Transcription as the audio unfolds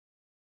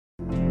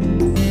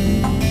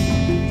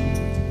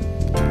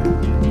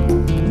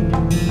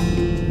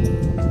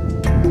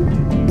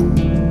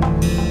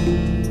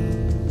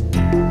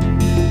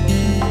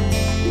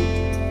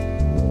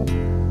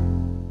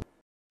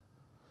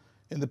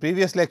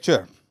previous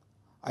lecture,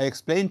 I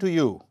explained to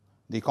you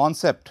the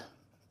concept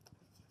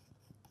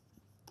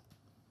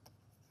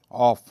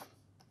of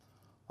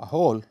a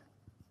hole,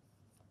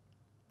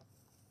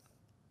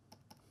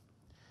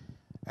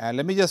 and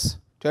let me just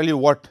tell you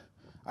what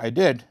I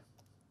did.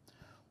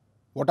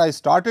 What I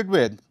started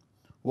with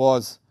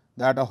was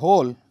that a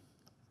hole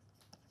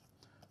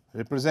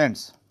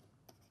represents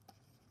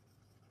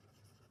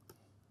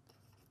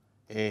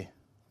a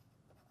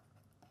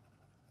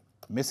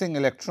missing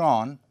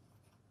electron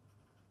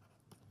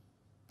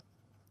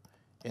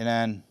in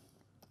an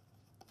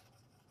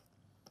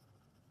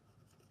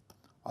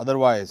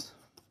otherwise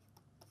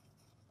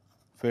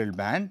filled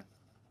band,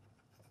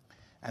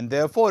 and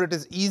therefore, it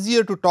is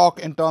easier to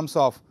talk in terms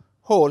of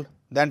hole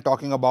than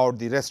talking about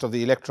the rest of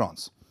the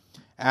electrons.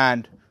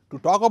 And to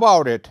talk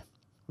about it,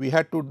 we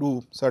had to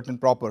do certain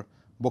proper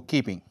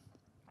bookkeeping,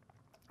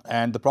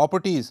 and the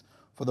properties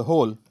for the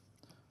hole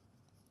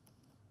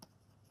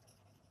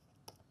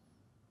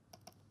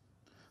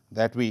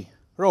that we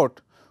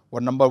wrote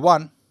were: number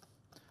 1,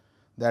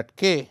 that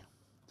k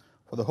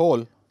for the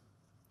hole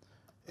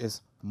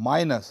is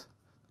minus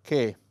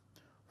k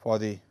for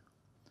the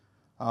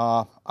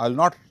I will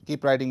not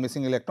keep writing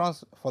missing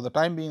electrons. For the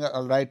time being, I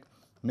will write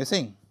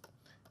missing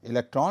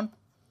electron,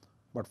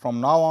 but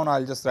from now on I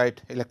will just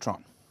write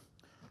electron.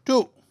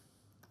 2,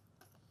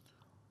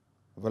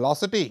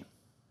 velocity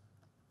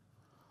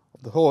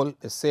of the hole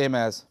is same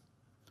as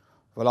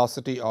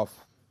velocity of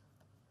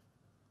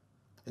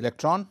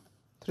electron.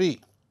 3,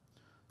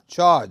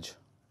 charge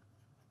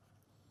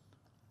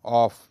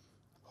of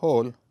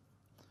hole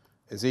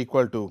is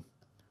equal to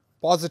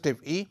positive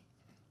E.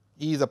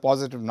 E is a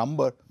positive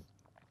number.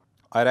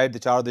 I write the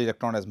charge of the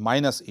electron as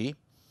minus E.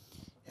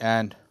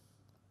 And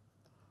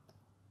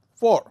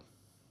 4,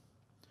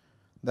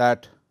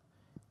 that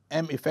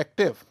M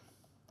effective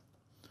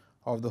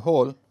of the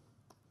hole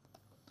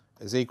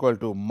is equal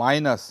to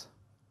minus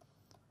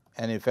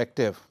N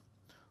effective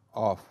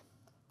of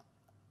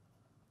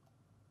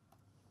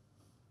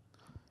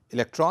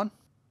electron.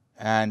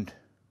 And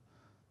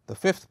the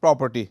fifth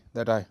property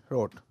that I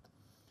wrote,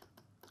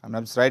 and I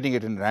am just writing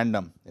it in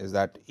random, is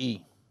that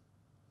E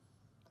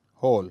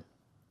hole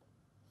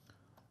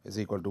is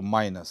equal to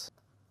minus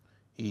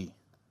E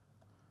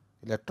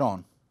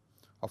electron.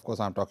 Of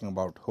course, I am talking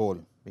about hole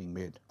being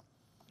made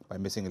by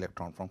missing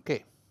electron from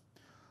K.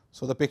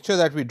 So, the picture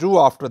that we drew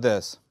after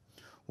this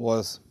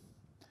was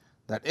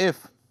that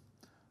if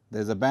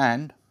there is a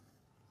band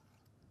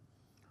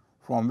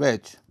from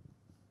which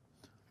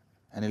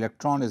an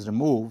electron is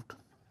removed,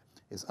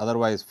 is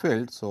otherwise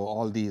filled. So,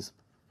 all these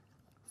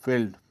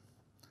filled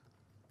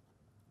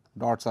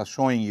dots are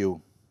showing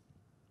you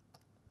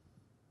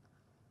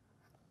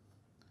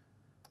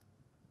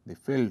the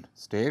filled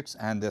states,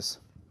 and this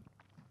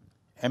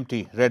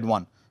empty red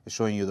one is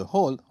showing you the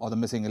hole or the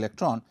missing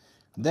electron.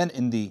 Then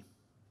in the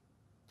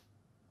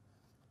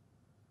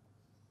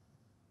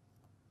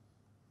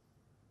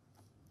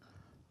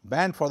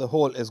band for the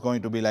hole is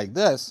going to be like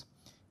this,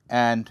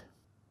 and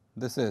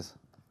this is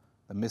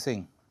the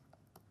missing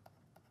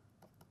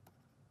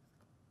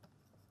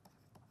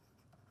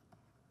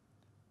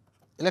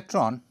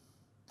electron.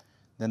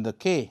 Then the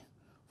k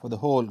for the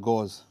hole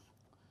goes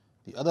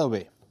the other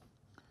way.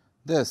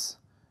 This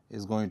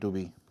is going to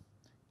be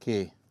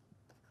k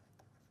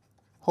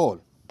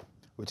hole,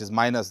 which is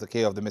minus the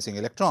k of the missing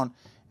electron,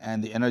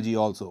 and the energy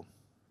also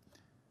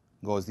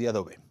goes the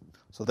other way.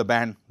 So, the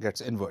band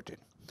gets inverted.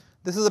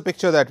 This is a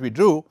picture that we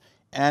drew,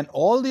 and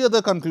all the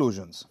other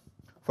conclusions.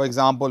 For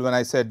example, when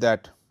I said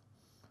that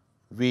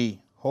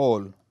V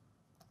hole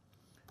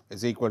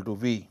is equal to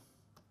V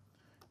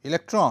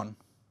electron,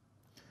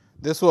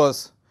 this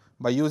was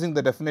by using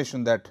the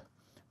definition that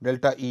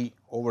delta E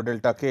over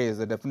delta k is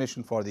the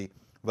definition for the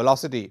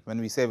velocity. When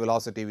we say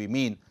velocity, we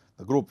mean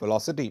the group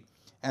velocity,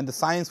 and the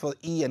signs for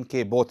E and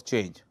k both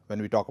change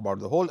when we talk about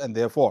the hole, and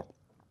therefore,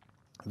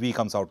 V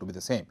comes out to be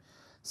the same.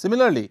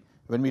 Similarly,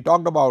 when we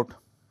talked about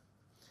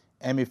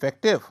M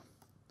effective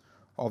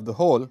of the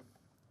hole,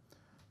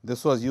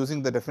 this was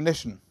using the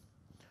definition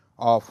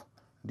of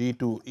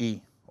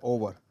d2E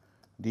over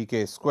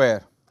dk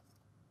square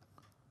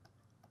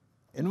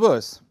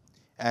inverse,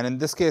 and in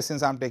this case,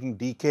 since I am taking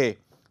dk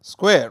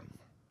square,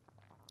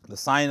 the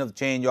sign of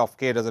change of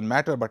k does not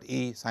matter, but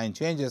E sign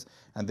changes,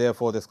 and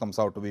therefore, this comes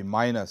out to be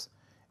minus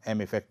M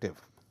effective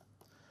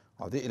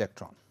of the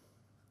electron.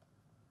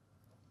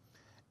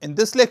 In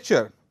this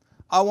lecture,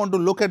 I want to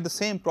look at the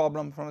same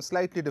problem from a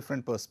slightly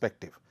different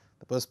perspective,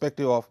 the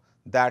perspective of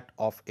that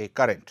of a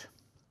current,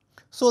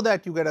 so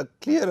that you get a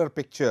clearer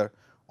picture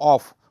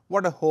of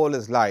what a hole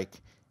is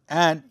like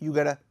and you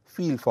get a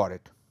feel for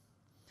it.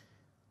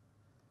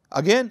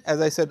 Again, as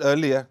I said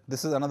earlier,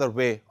 this is another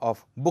way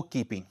of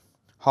bookkeeping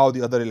how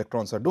the other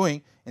electrons are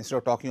doing. Instead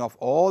of talking of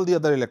all the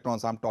other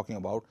electrons, I am talking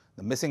about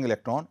the missing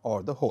electron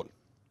or the hole.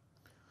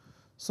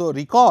 So,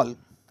 recall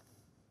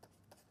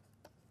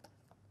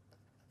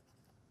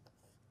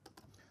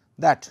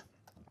that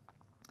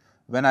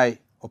when I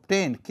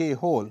obtained k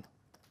hole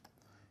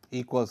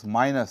equals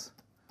minus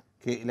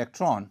k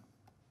electron,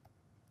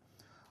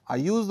 I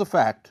use the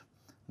fact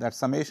that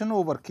summation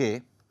over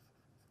k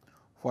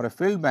for a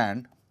filled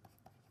band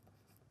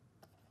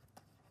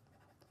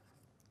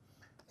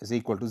is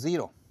equal to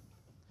 0,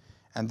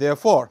 and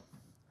therefore,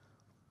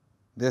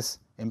 this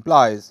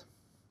implies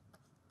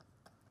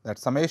that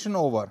summation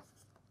over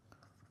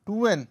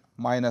 2n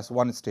minus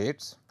 1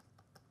 states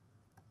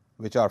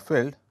which are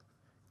filled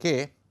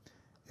k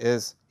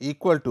is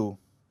equal to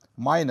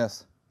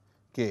minus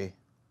k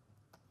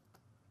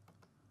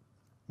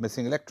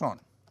missing electron,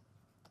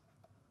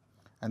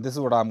 and this is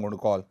what I am going to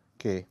call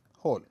k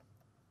hole.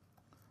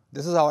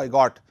 This is how I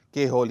got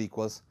k hole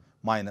equals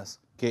minus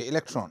k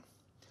electron.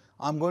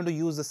 I am going to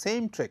use the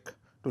same trick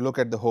to look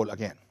at the hole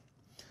again.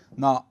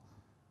 Now,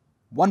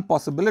 one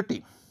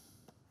possibility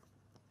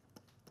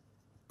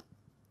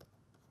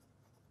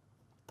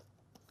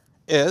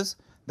is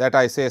that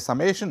I say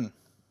summation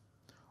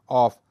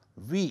of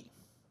V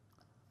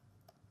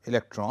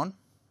electron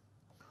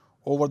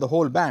over the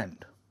whole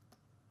band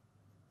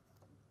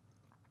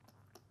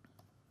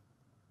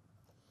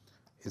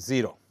is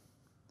 0,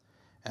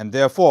 and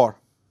therefore,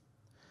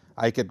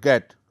 I could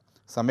get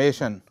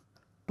summation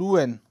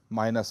 2n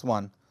minus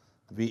 1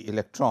 V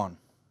electron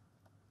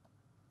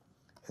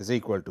is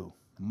equal to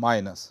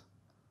minus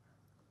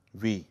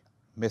V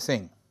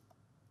missing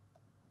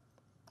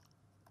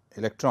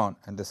electron,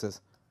 and this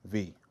is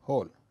V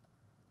hole.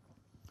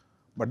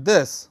 But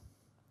this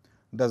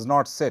does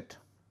not sit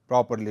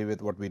properly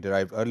with what we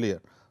derived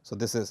earlier. So,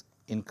 this is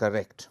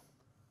incorrect.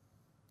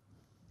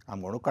 I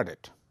am going to cut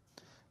it.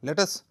 Let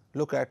us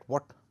look at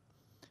what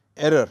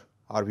error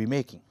are we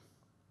making.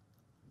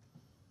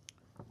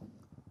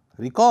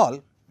 Recall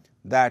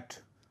that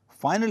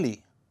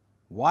finally,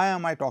 why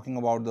am I talking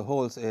about the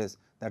holes is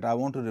that I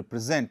want to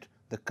represent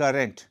the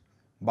current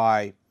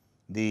by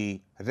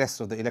the rest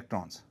of the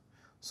electrons.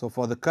 So,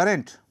 for the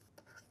current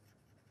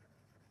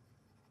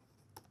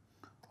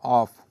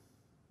of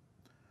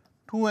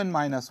 2n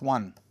minus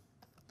 1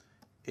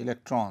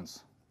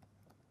 electrons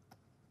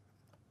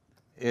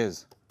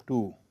is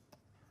to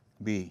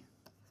be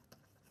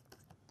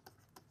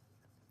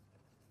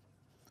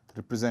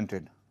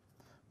represented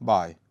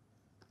by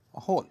a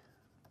hole.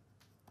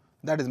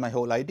 That is my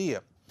whole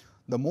idea.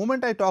 The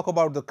moment I talk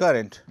about the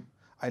current,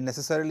 I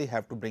necessarily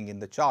have to bring in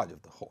the charge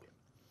of the hole,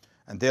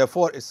 and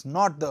therefore, it is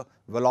not the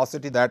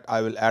velocity that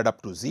I will add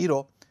up to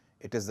 0,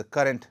 it is the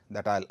current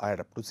that I will add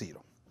up to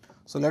 0.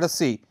 So, let us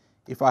see,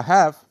 if I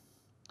have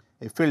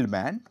a filled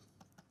band,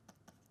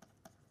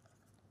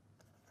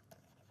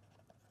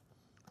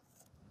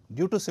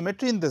 due to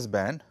symmetry in this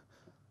band,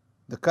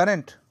 the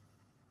current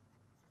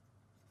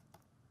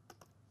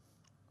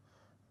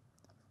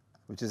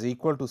which is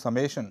equal to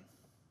summation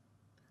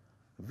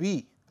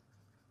V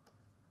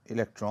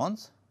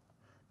electrons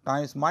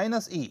times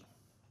minus E,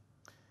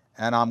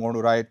 and I am going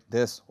to write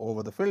this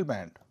over the filled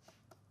band,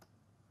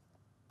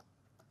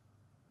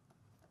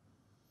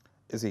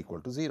 is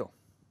equal to 0.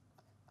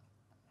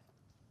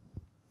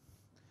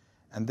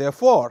 And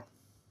therefore,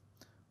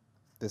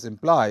 this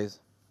implies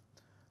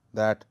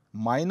that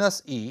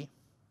minus E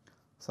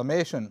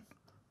summation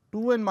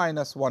 2n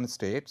minus 1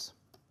 states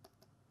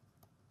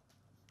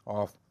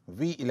of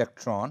V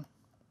electron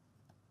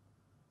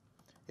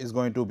is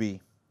going to be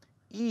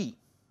E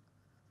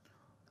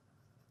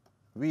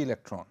V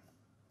electron.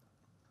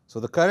 So,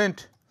 the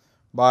current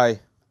by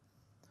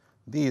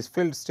these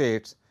filled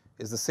states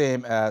is the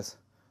same as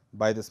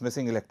by this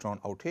missing electron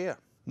out here.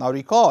 Now,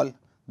 recall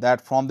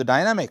that from the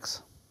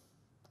dynamics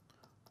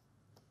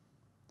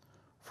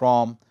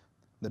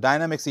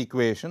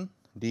equation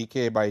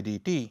dk by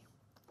dt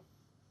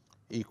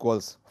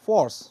equals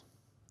force,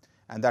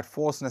 and that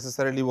force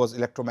necessarily was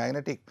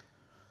electromagnetic.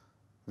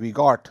 We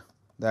got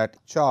that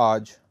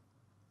charge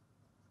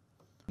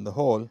in the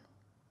hole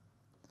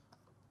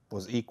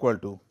was equal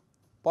to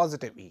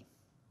positive E.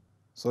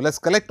 So, let us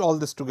collect all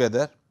this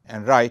together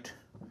and write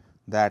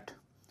that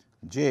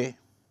J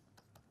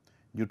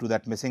due to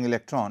that missing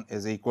electron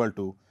is equal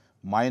to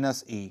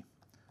minus E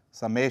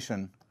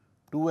summation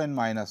 2n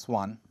minus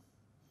 1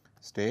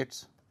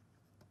 states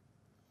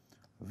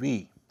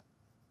V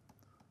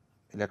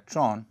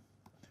electron,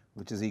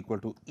 which is equal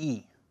to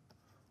E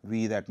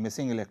V, that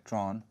missing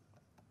electron,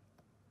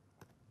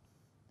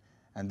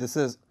 and this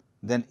is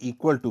then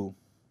equal to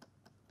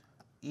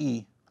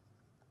E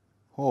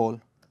hole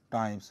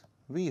times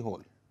V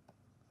hole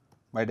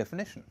by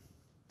definition,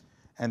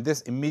 and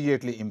this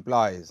immediately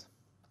implies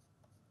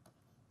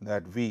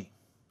that V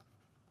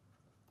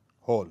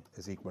hole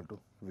is equal to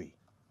V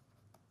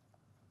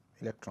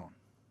electron.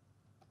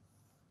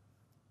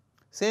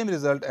 Same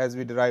result as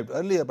we derived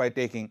earlier by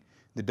taking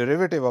the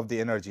derivative of the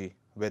energy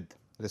with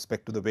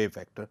respect to the wave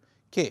vector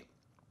k.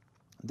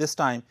 This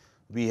time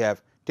we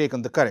have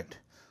taken the current.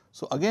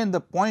 So, again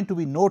the point to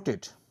be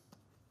noted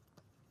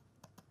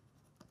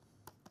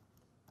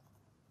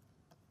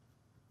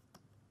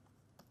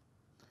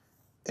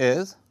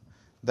is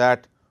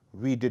that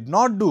we did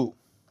not do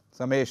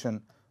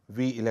summation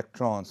V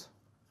electrons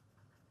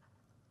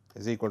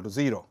is equal to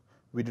 0.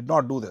 We did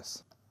not do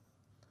this.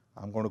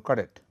 I am going to cut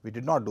it. We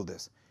did not do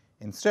this.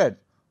 Instead,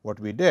 what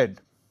we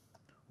did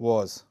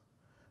was,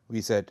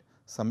 we said,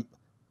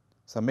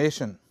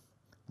 summation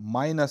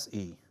minus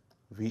E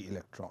v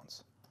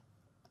electrons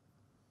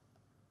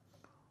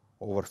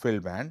over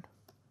filled band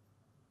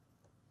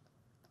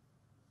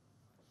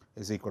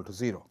is equal to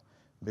 0,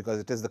 because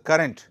it is the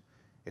current,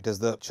 it is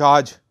the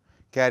charge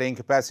carrying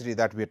capacity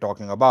that we are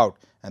talking about,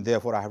 and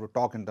therefore, I have to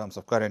talk in terms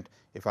of current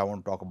if I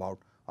want to talk about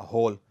a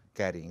hole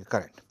carrying a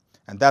current,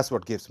 and that is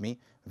what gives me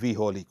V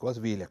hole equals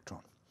V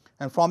electron.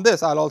 And from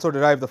this, I will also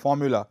derive the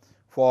formula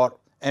for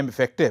M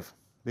effective,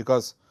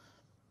 because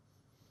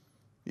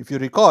if you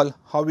recall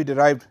how we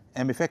derived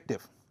M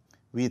effective,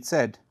 we had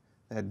said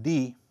that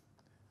d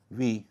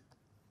V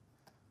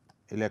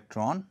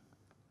electron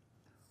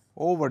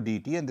over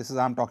dt, and this is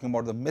I am talking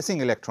about the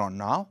missing electron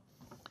now,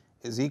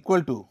 is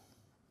equal to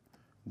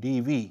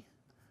dV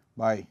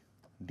by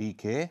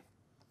dk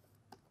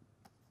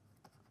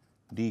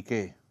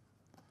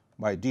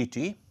by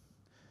dt,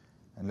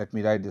 and let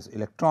me write this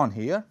electron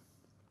here,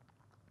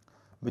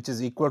 which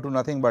is equal to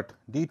nothing but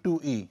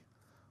d2E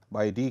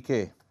by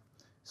dk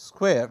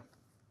square,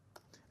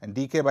 and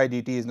dk by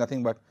dt is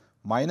nothing but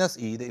minus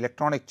E, the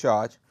electronic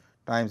charge,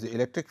 times the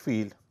electric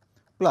field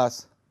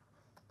plus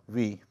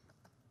V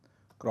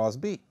cross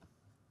B.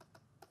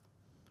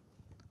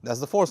 That is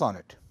the force on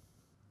it.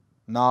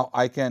 Now,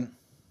 I can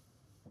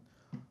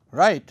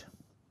write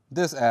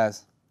this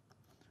as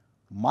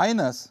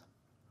minus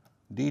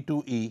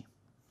d2E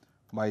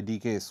by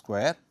dk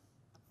square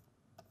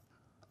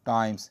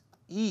times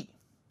E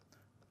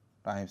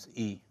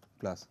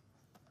plus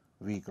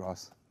V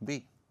cross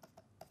B.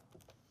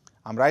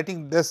 I am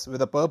writing this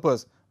with a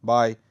purpose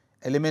by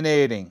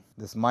eliminating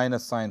this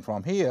minus sign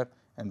from here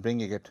and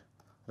bringing it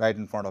right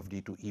in front of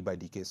d2E by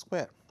dk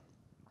square.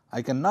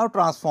 I can now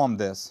transform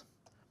this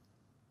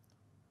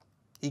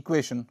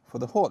equation for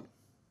the hole.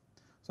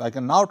 So, I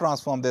can now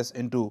transform this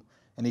into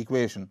an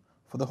equation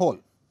for the hole.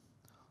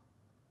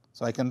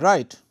 So, I can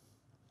write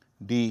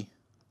d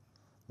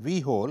V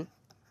hole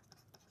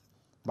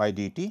by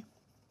dt,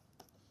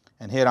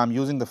 and here I am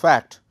using the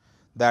fact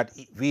that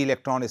V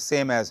electron is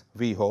same as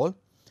V hole,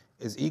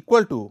 is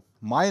equal to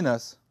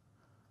minus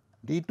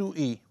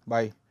d2E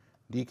by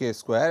dk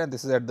square, and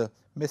this is at the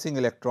missing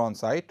electron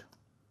site,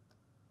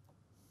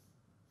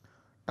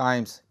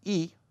 times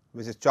E,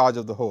 which is charge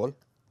of the hole,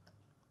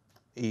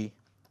 E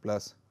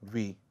plus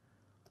V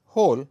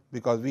hole,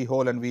 because V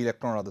hole and V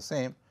electron are the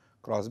same,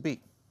 cross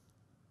B.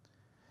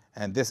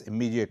 And this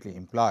immediately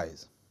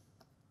implies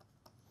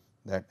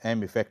that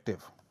M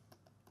effective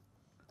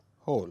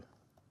hole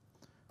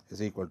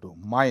is equal to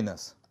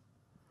minus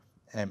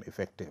M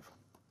effective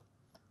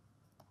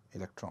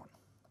electron,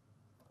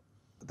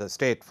 the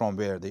state from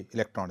where the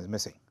electron is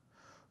missing.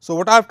 So,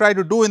 what I have tried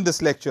to do in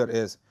this lecture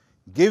is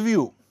give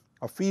you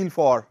a feel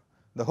for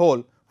the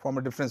hole from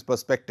a difference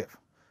perspective.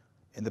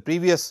 In the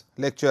previous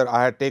lecture,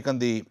 I had taken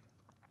the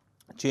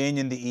change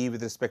in the E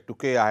with respect to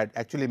k, I had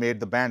actually made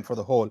the band for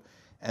the hole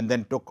and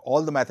then took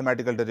all the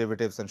mathematical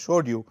derivatives and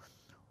showed you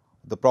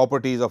the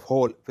properties of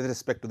hole with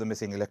respect to the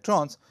missing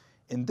electrons.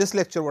 In this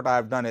lecture, what I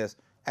have done is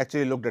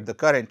actually looked at the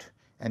current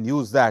and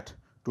used that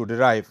to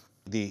derive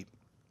the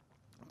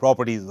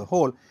properties of the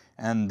hole,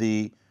 and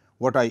the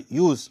what I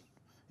used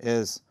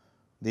is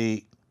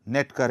the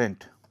net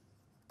current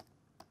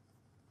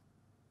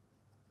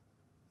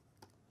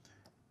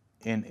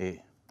in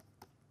a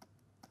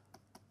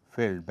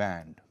filled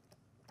band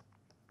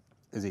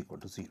is equal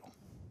to 0.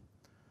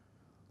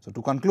 So,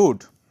 to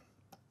conclude,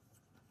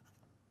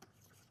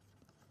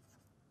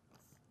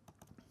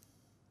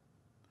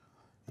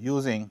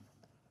 using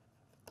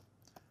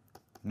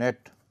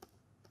net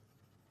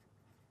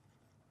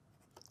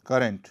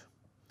current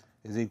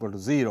is equal to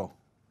 0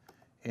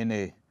 in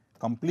a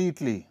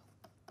completely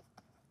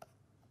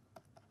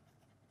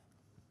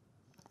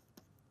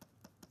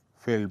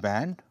filled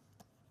band,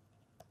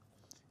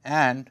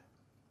 and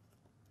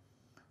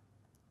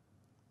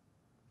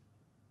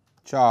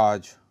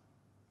charge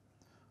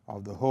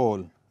of the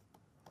hole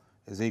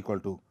is equal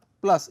to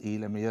plus E.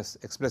 Let me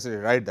just explicitly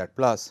write that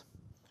plus.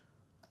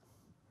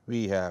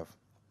 We have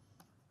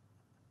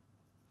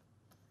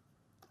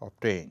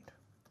obtained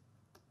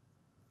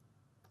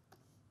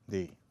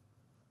the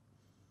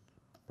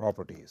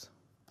properties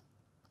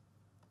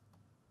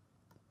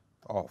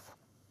of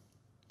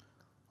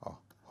a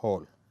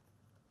hole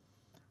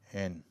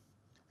in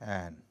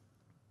an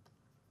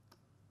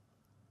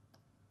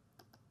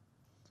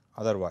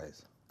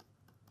otherwise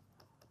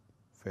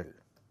filled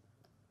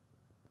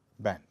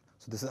band.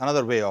 So, this is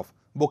another way of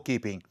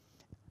bookkeeping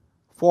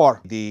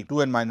for the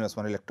 2n minus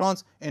 1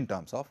 electrons in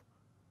terms of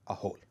a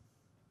hole.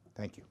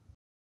 Thank you.